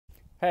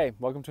Hey,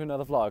 welcome to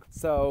another vlog.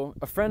 So,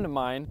 a friend of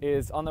mine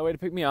is on their way to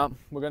pick me up.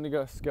 We're gonna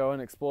go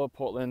and explore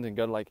Portland and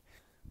go to like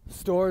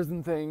stores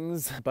and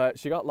things, but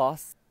she got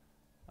lost.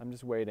 I'm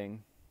just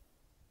waiting.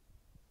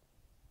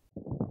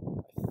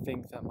 I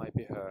think that might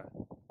be her.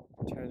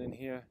 Turn in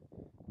here,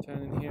 turn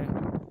in here,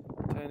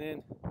 turn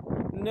in.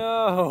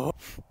 No!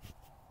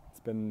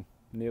 It's been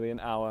nearly an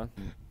hour.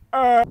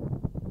 I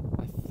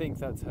think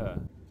that's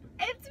her.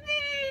 It's me!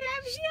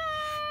 I'm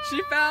here!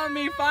 She found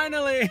me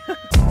finally!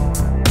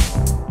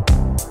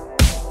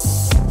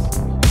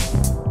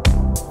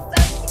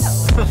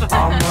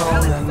 I'm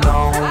rolling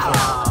over,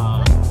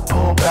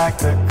 pull back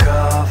the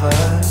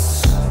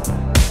covers.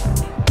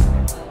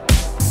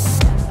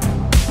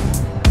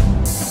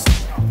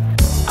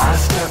 I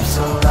step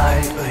so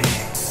lightly,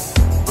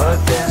 but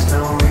there's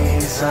no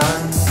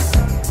reason.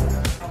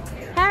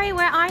 Harry,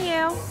 where are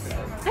you?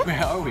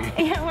 Where are we?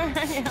 Yeah, where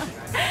are you?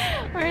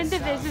 We're in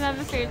division of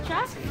the food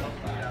truck.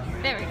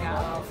 There we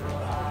go.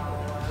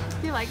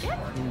 Do you like it?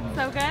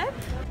 So good?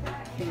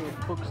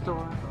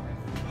 Bookstore.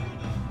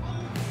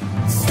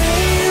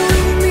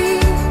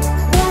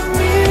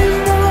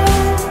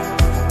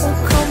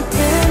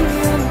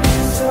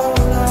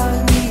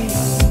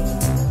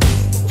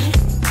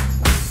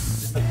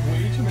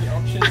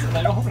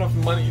 I don't have enough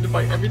money to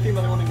buy everything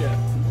that I want to get.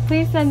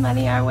 Please send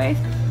money our way.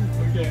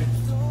 Okay.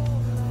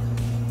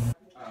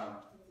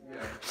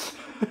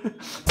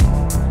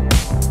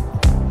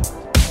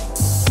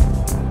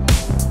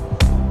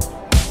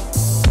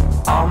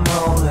 I'm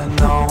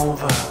rolling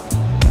over,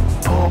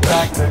 pull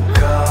back the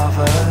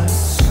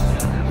covers.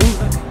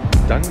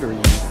 Dungarees.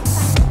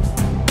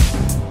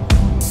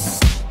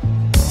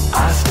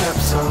 I step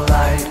so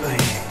lightly,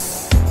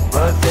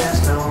 but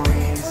there's no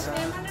reason.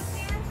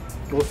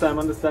 Will Sam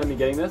understand me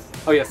getting this?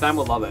 Oh yeah, Sam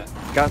will love it.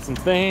 Got some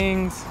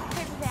things.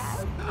 Paper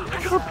bag.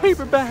 I got a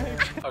paper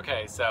bag.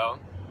 Okay, so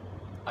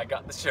I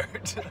got the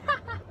shirt.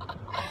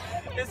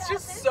 It's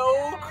just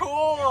so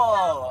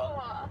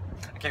cool.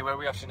 Okay, where are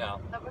we off to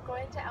now? But we're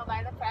going to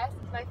Alvina Press.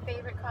 It's my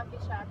favorite coffee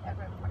shop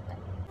ever in Portland.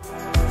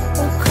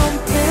 A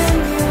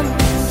companion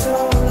is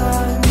all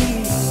I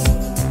need.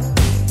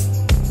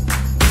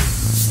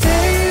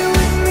 Stay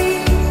with me,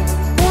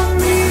 want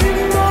me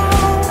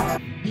more.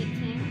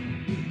 18.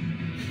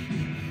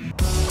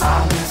 I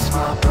miss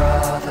my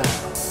brother,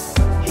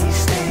 he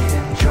stayed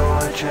in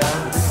Georgia.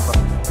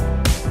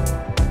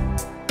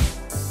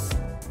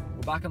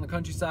 We're back on the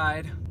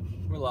countryside.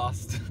 We're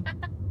lost.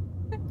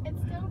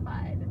 It's so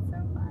fun. It's so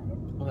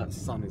fun. Oh, that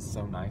sun is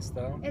so nice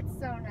though. It's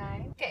so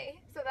nice. Okay,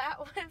 so that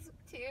was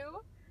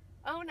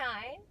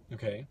 2:09.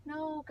 Okay.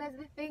 No, because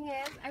the thing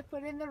is, I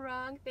put in the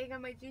wrong thing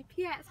on my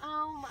GPS.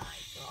 Oh my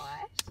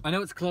gosh. I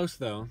know it's close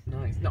though.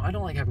 Nice. No, I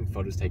don't like having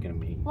photos taken of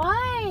me.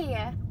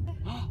 Why?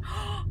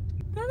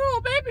 They're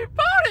little baby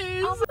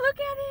ponies! Oh, look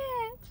at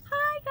it.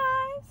 Hi,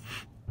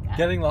 guys.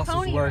 Getting lost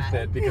Pony is worth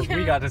ride. it because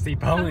we got to see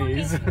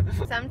ponies.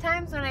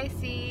 Sometimes when I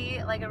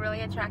see like a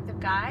really attractive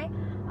guy,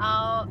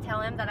 I'll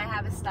tell him that I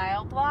have a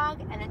style blog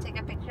and then take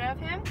a picture of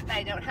him, but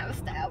I don't have a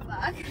style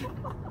blog.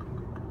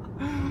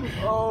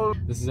 Oh.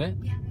 This is it?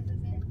 Yeah, this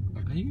is it.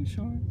 Are you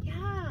sure?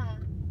 Yeah.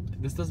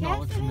 This does not Yes,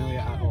 look it familiar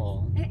is. at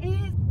all. It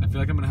is. I feel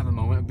like I'm gonna have a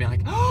moment of being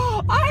like,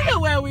 oh, I know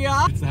where we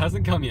are! It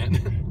hasn't come yet.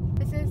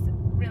 This is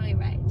really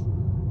right.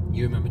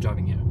 You remember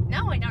driving here?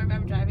 No, I don't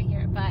remember driving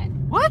here, but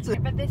What?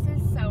 but this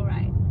is so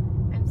right.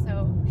 I'm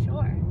so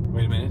sure.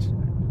 Wait a minute.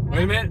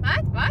 Wait a minute.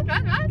 What?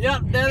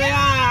 Yep, there they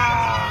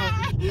are!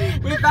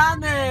 We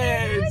found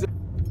this!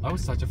 That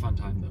was such a fun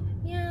time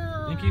though.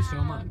 Yeah. Thank you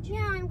so much.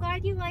 Yeah, I'm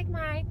glad you like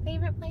my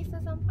favorite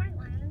places on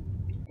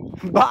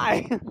Portland.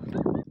 Bye!